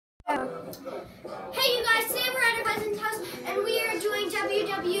Hey you guys, today we're at our cousin's house and we are doing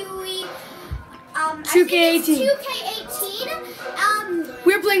WWE 2K18. 2K18.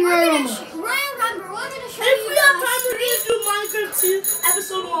 We're playing Royal Rumble. Royal Rumble. We're gonna show If you we have time, we're gonna do Minecraft 2,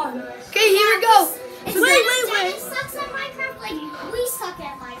 episode 1. Okay, here we go. Wait. It sucks at Minecraft like we suck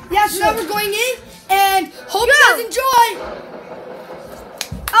at Minecraft. Yeah, so now we're going in and hope you guys enjoy.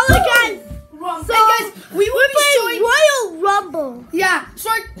 Alright guys, So, hey guys, we will be showing Royal Rumble. Yeah,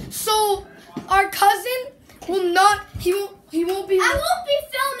 so our cousin will not. He won't be. I won't be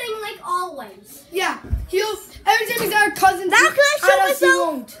filming like always. Yeah, he'll. Every time he's at our cousin's. Now can I show myself? He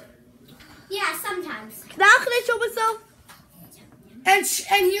won't. Yeah, sometimes. Now can I show myself? And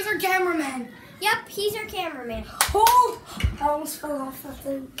he's our cameraman. Yep, he's our cameraman. Oh, I almost fell off that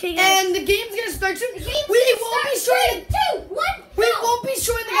thing. Okay, and the game's gonna start soon. We won't be showing. We won't be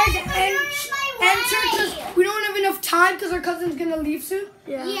showing the guys enter because we don't have enough time because our cousin's gonna leave soon.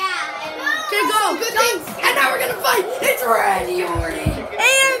 Yeah. Okay, go. Good thing. And now we're gonna fight. It's ready already.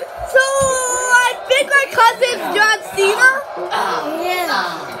 And so I think our cousin's John Cena.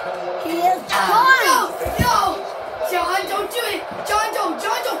 He is. No, John, don't do it. John, don't. Stop it!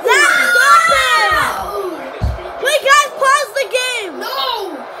 Wait, guys, pause the game.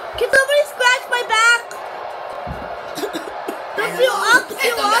 No. Can somebody scratch my back? Feel up.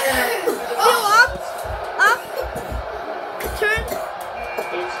 Turn.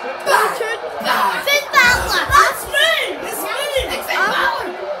 Finn Balor. That's me. It's me. It's Finn Balor.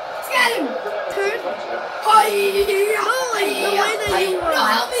 Let's get him. Turn. Hi. No, like the way that you were. No,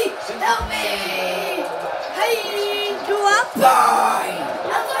 help me. Hey. Go up. Bye. I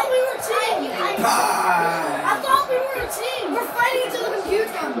thought we were a team. We're fighting until the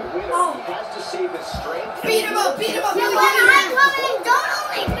computer's done. Oh. Beat him up. So when I'm coming, don't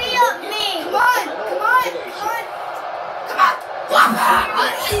only beat up me. Come on.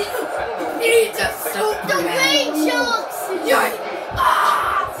 He's a Superman. Rachel's.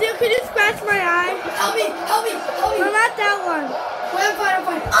 So can you scratch my eye? Help me. No, not that one. Wait, I'm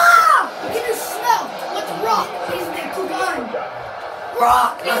fine. Can you smell what's rock? He's the gun.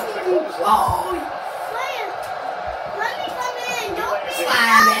 Rock. Oh. Let me come in. Don't be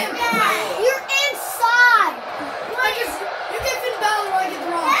Slam him. You're inside. You get Finn Balor, I get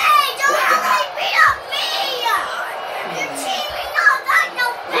rock. Hey, don't only beat up me. You're teaming up. That's no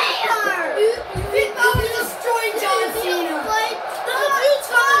fair. Finn Balor destroyed John Cena.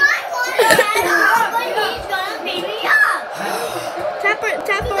 He's gonna beat me up.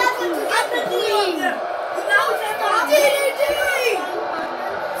 Tap on.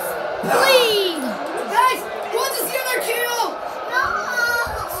 Please! Guys, who wants to see another kill? No.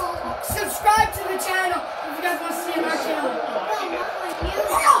 Subscribe to the channel if you guys want to see another kill.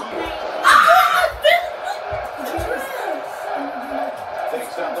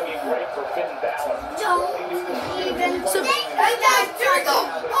 Things not looking great for Finn Balor. Don't